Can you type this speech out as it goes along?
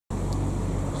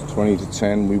20 to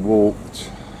 10 we walked.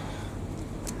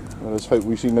 Let's hope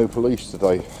we see no police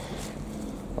today.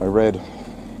 I read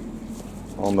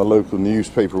on the local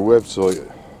newspaper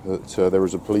website that there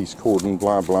was a police cordon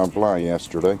blah blah blah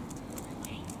yesterday.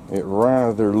 It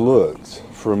rather looked,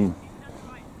 from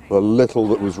the little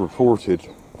that was reported,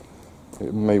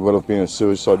 it may well have been a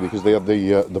suicide, because they had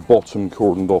the bottom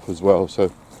cordoned off as well,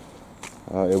 so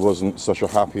it wasn't such a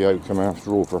happy outcome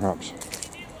after all, perhaps.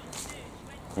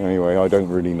 Anyway, I don't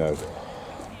really know.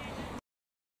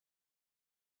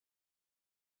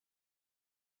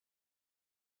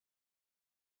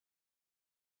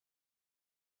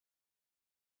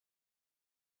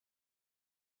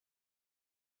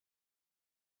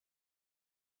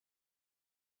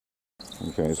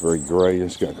 Okay, it's very grey.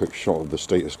 Let's get a quick shot of the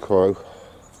status quo.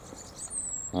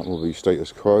 That will be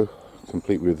status quo,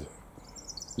 complete with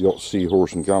Yacht,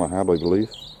 Seahorse and Galahad, I believe,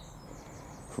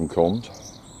 from comms.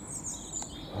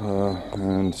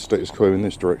 And status quo in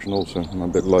this direction also. I'm a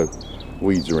bit low.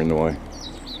 Weeds are in the way.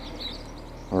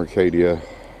 Arcadia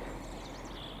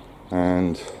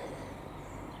and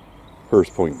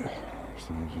Hurst Point. So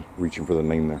I'm just reaching for the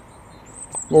name there.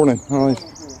 Morning, hi.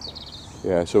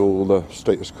 Yeah, so all the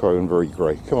status quo and very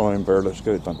grey. Come on, Bear, let's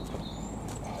get it done.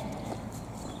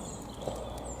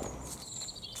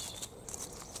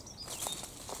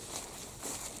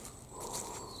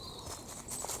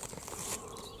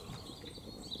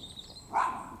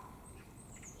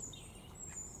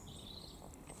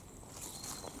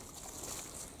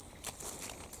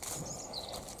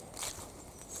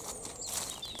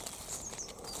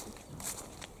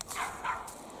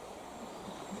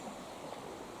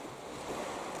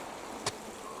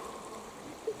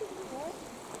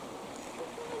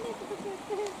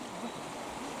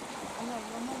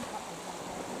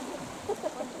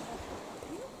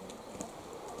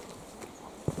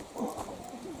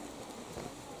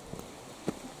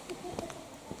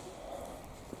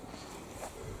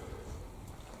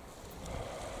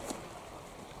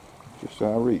 Just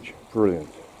out of reach. Brilliant.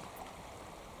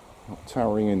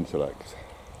 Towering intellect.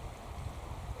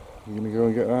 You gonna go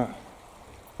and get that?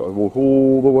 Got to walk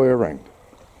all the way around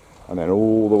and then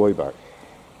all the way back.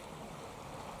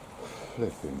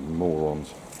 Flipping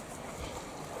morons.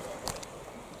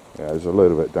 Yeah, there's a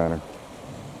load of it down there.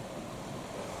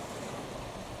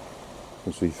 You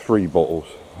can see 3 bottles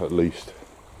at least.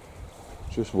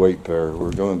 Just wait there,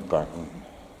 we're going back.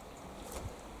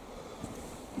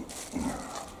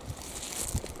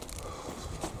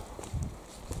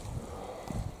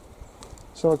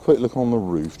 So a quick look on the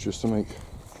roof just to make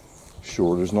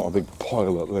sure there's not a big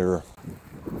pile up there.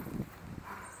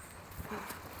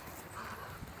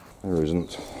 There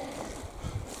isn't,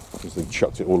 because they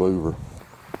chucked it all over.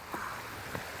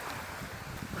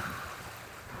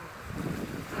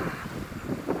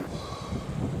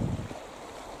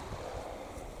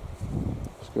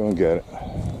 Let's go and get it.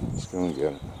 Let's go and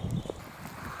get it.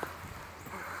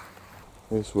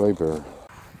 This way, Bear.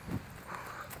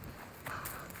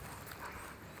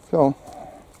 Come on.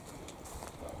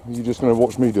 Are you just going to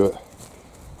watch me do it?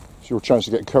 It's your chance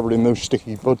to get covered in those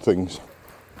sticky bud things.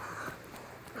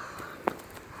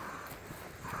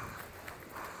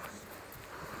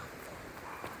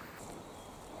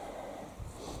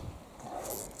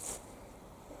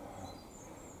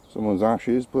 Someone's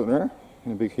ashes put there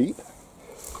in a big heap.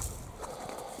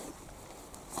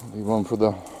 Be one for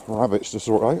the rabbits to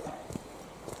sort out.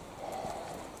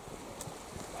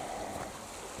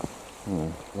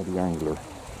 Oh, bloody angler.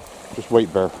 Just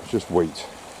wait, Bear. Just wait.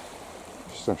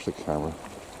 Just dash the camera.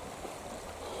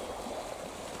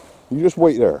 You just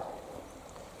wait there.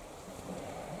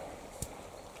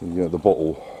 The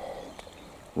bottle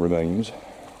remains,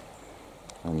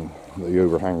 and the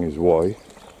overhang is wide.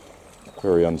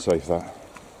 Very unsafe, that.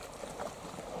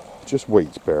 Just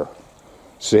wait, Bear.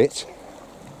 Sit.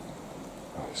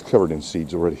 It's covered in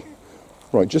seeds already.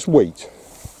 Right, just wait.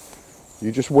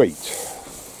 You just wait.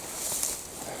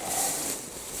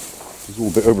 It's all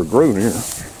a bit overgrown here.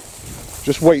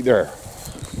 Just wait there.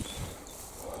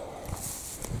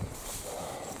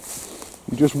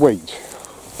 You just wait.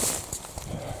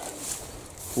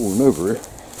 Falling over here.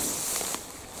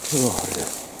 Oh, dear.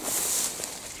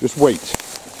 Just wait.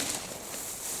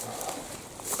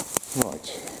 Right.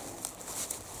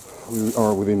 We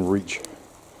are within reach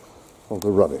of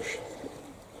the rubbish.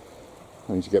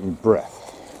 I need to get my breath.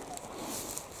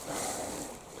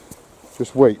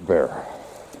 Just wait, Bear.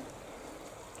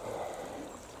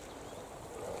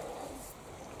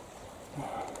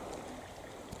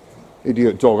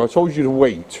 Idiot dog, I told you to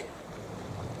wait.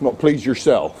 Not please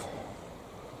yourself.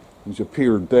 He's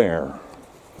appeared there.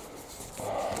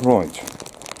 Right.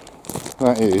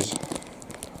 That is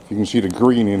You can see the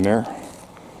green in there.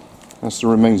 That's the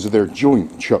remains of their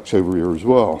joint chucked over here as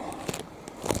well.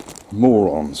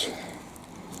 Morons.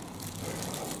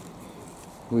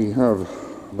 We have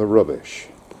the rubbish.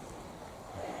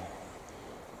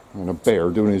 And a bear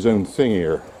doing his own thing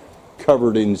here,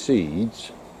 covered in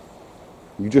seeds.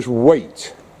 You just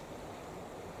wait.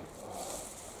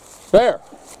 Bear!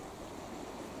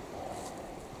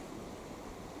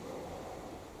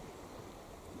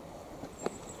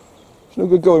 It's no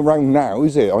good going round now,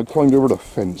 is it? I climbed over the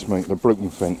fence, mate, the broken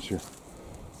fence here.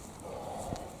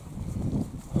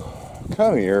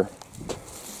 Come here.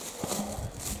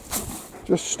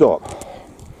 Just stop.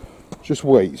 Just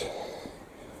wait.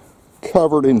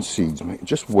 Covered in seeds, mate.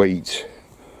 Just wait.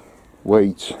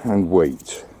 Wait and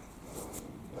wait.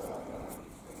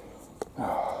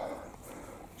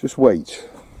 Just wait.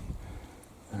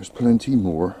 There's plenty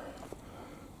more.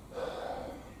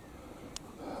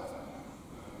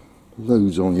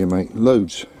 Loads on you, mate.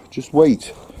 Loads. Just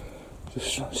wait.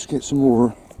 Just get some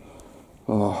more.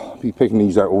 Oh, I'll be picking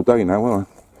these out all day now, won't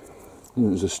I? It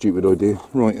was a stupid idea.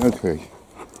 Right, okay.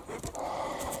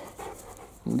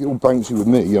 Don't get all bouncy with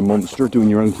me, you monster, doing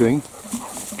your own thing.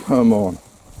 Come on.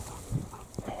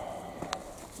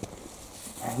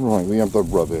 Right, we have the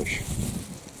rubbish.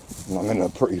 And I'm in a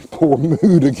pretty poor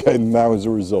mood again now as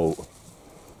a result.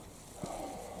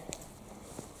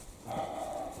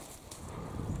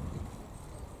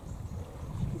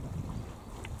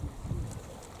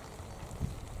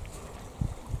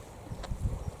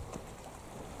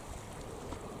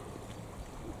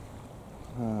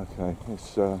 Okay,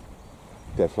 it's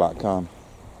dead flat calm.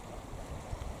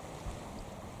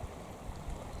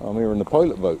 I'm here in the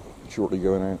pilot boat, shortly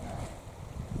going out.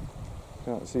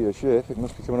 Can't see a ship, it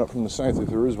must be coming up from the south if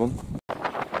there is one.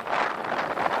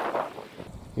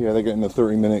 Yeah, they're getting a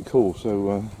 30-minute call,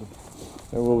 so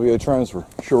there will be a transfer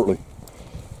shortly.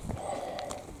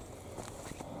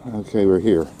 Okay, we're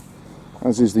here.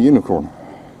 As is the unicorn.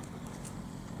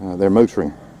 They're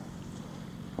motoring.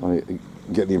 I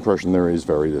get the impression there is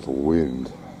very little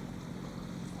wind.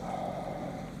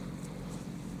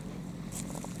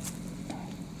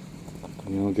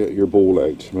 I'll get your ball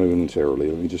out momentarily.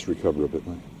 Let me just recover a bit,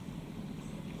 mate.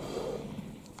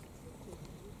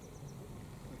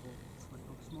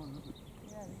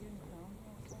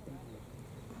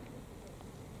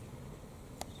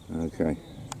 Okay.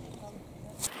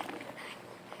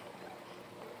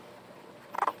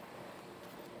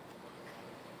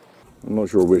 I'm not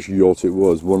sure which yacht it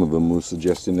was. One of them was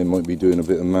suggesting they might be doing a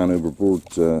bit of man overboard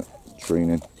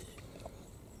training.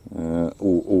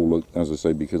 All, as I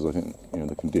say, because I think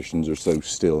the conditions are so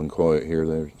still and quiet here.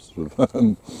 They're sort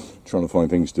of trying to find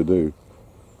things to do.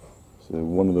 So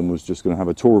one of them was just going to have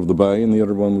a tour of the bay, and the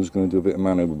other one was going to do a bit of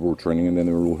man overboard training, and then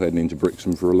they were all heading into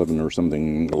Brixham for 11 or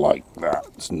something like that.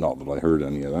 It's not that I heard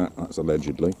any of that. That's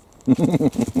allegedly.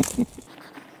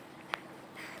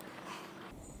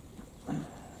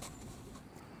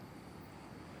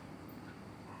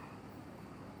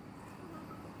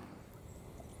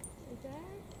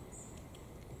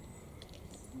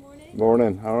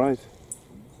 Morning, alright?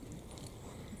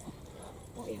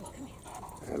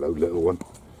 Hello, little one.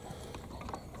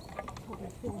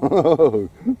 Oh,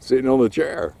 sitting on a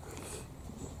chair.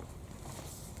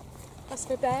 That's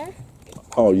for Bear.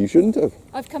 Oh, you shouldn't have.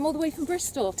 I've come all the way from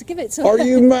Bristol to give it to her. Are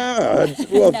you mad?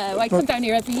 Well, no, I come down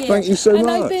here every year. Thank you so much. And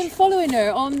I've been following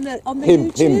her on the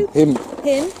YouTube.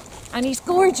 Him. And he's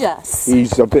gorgeous.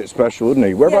 He's a bit special, isn't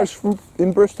he? Whereabouts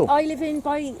in Bristol? I live in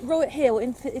by Rowett Hill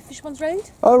in Fishponds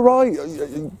Road. Oh, right.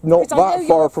 Not that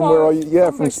far from where I...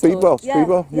 Yeah, from Speedwell.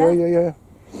 Yeah.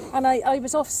 And I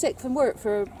was off sick from work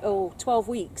for 12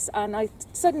 weeks, and I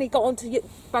suddenly got onto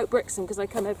about Brixham because I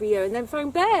come every year, and then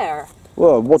found Bear.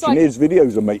 Well, watching his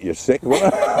videos will make you sick, won't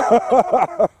it?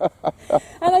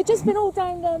 And I've just been all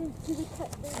down to the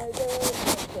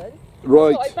Clifton.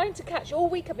 Right. I'm bound to catch all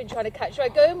week. I've been trying to catch her. I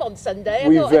go home on Sunday.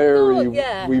 We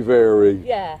vary.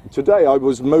 Yeah. Today I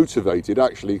was motivated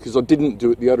actually because I didn't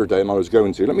do it the other day and I was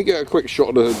going to. Let me get a quick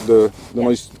shot of the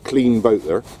nice clean boat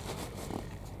there.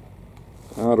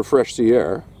 The fresh sea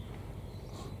air.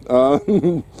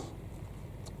 Yeah,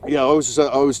 I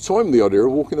was timed the idea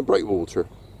of walking the breakwater.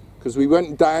 Because we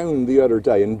went down the other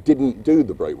day and didn't do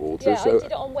the breakwater. Yeah, so I did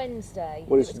it on Wednesday.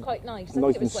 Well, it was quite nice.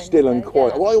 Nice and still and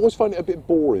quiet. Yeah. Well, I always find it a bit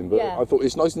boring, but yeah. I thought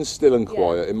it's nice and still and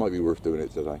quiet. It might be worth doing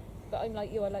it today. But I'm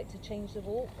like you, I like to change the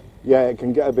walk. Yeah, it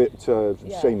can get a bit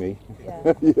samey.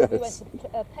 Yeah. Yes. We went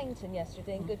to Paynton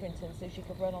yesterday in Goodrington so she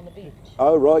could run on the beach.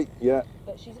 Oh, right, yeah.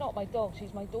 But she's not my dog,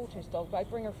 she's my daughter's dog. But I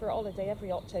bring her for a holiday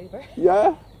every October.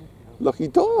 Yeah? Lucky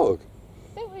dog.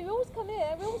 Don't we? We always come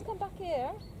here. We always come back here.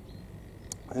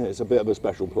 It's a bit of a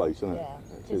special place, isn't it?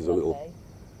 Yeah, It is a little. lovely.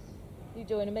 You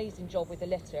do an amazing job with the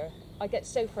litter. I get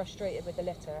so frustrated with the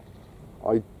litter.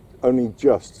 I only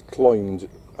just climbed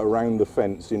around the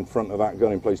fence in front of that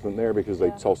gun emplacement there because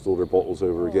they tossed all their bottles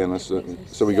over again.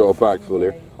 So we got a bag full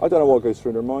here. I don't know what goes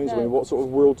through their minds. I mean, what sort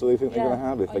of world do they think they're going to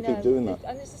have if they keep doing that?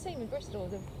 And it's the same in Bristol,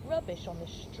 the rubbish on the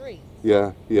street.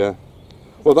 Yeah, yeah.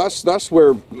 Well, that's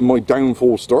where my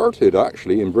downfall started,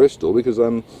 actually, in Bristol, because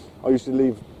I used to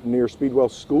live near Speedwell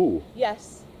School.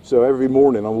 Yes. So every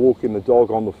morning I'm walking the dog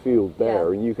on the field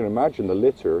there, and you can imagine the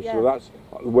litter. So that's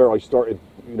where I started,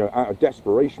 you know, out of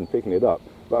desperation picking it up.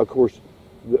 But of course,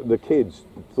 the kids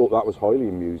thought that was highly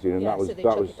amusing, and that was so they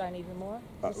chuck it down even more.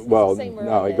 Well,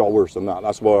 no, it got worse than that.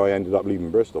 That's why I ended up leaving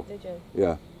Bristol. Did you?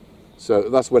 Yeah. So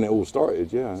that's when it all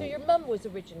started. Yeah. So your mum was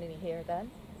originally here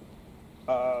then?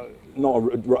 Not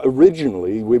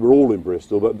originally, we were all in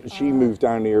Bristol, but she moved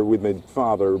down here with my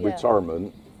father,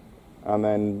 retirement, and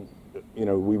then, you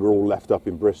know, we were all left up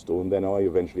in Bristol, and then I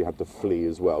eventually had to flee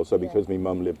as well. So because my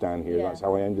mum lived down here, that's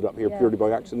how I ended up here purely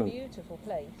by accident. Beautiful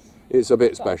place. It's a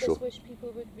bit But special. I just wish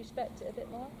people would respect it a bit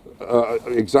more.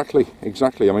 Exactly.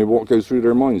 I mean, what goes through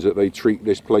their minds that they treat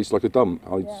this place like a dump?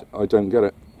 I don't get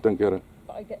it. Don't get it.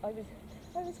 But I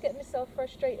was getting myself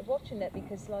frustrated watching it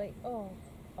because, like, oh,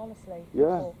 honestly. Yeah,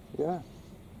 awful. yeah.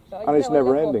 But And it's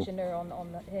never I love ending. watching her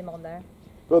him on there.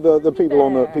 But the people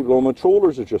on the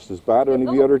trawlers are just as bad. Only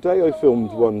the other day I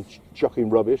filmed one chucking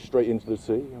rubbish straight into the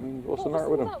sea. I mean, what's the matter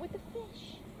with them? What was all that with the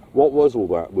fish? What was all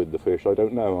that with the fish? I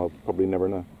don't know. I'll probably never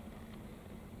know.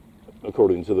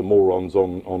 According to the morons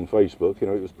on Facebook, you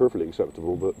know, it was perfectly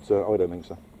acceptable, but I don't think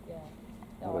so. Yeah.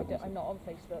 No, I'm not on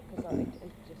Facebook because it's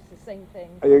just the same thing.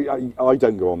 I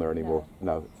don't go on there anymore.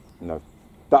 No.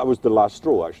 That was the last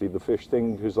straw, actually, the fish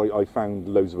thing, because I found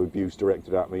loads of abuse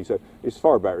directed at me. So it's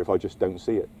far better if I just don't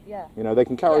see it. Yeah. You know, they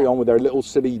can carry on with their little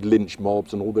silly lynch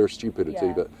mobs and all their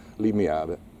stupidity, but leave me out of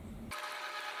it.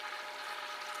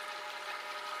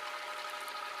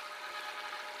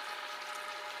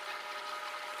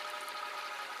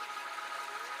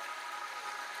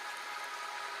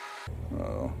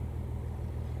 Oh.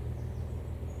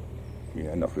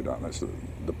 Yeah, enough with that. That's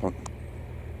the point.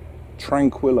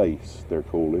 Tranquil Ace, they're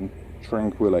calling.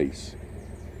 Tranquil Ace.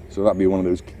 So that'd be one of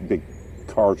those big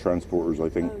car transporters, I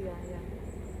think. Oh, yeah.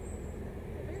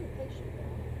 They're very patient there.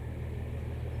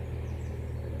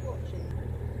 Watching.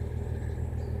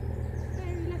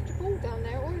 There, you left your ball down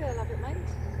there, or they'll have it, mate.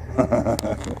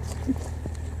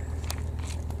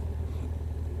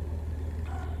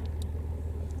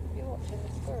 You're watching the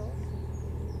squirrels.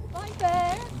 Bye,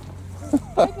 Bear.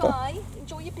 Bye-bye.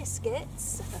 Enjoy your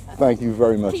biscuits. Thank you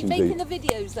very much Keep indeed. making the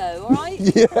videos, though, all right?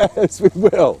 Yes, we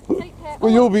will. Take care.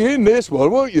 Well, you'll be in this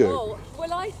one, won't you? Oh,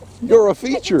 will I? You're a Get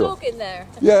feature. the dog in there.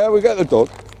 Yeah, we got the dog.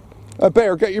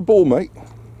 Bear, get your ball, mate.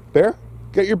 Bear,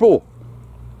 get your ball.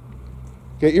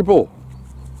 Get your ball.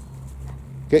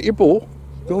 Get your ball.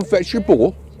 Go and fetch your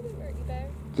ball.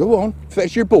 Go on,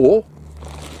 fetch your ball.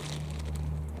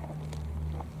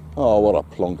 Oh, what a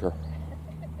plonker.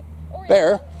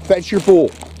 Bear, fetch your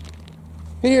ball.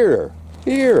 Here.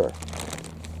 There.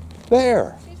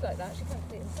 She's like that, she can't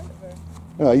see it in front of her.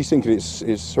 Oh, he's thinking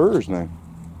it's hers now.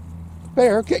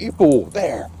 Bear, get your ball.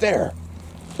 There.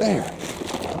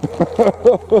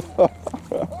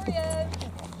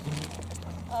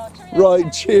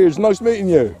 Right, cheers. Nice meeting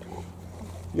you.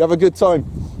 You have a good time.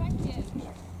 Thank you.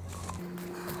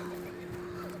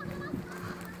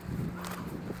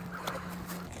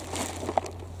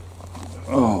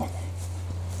 Oh,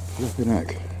 flipping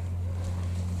heck.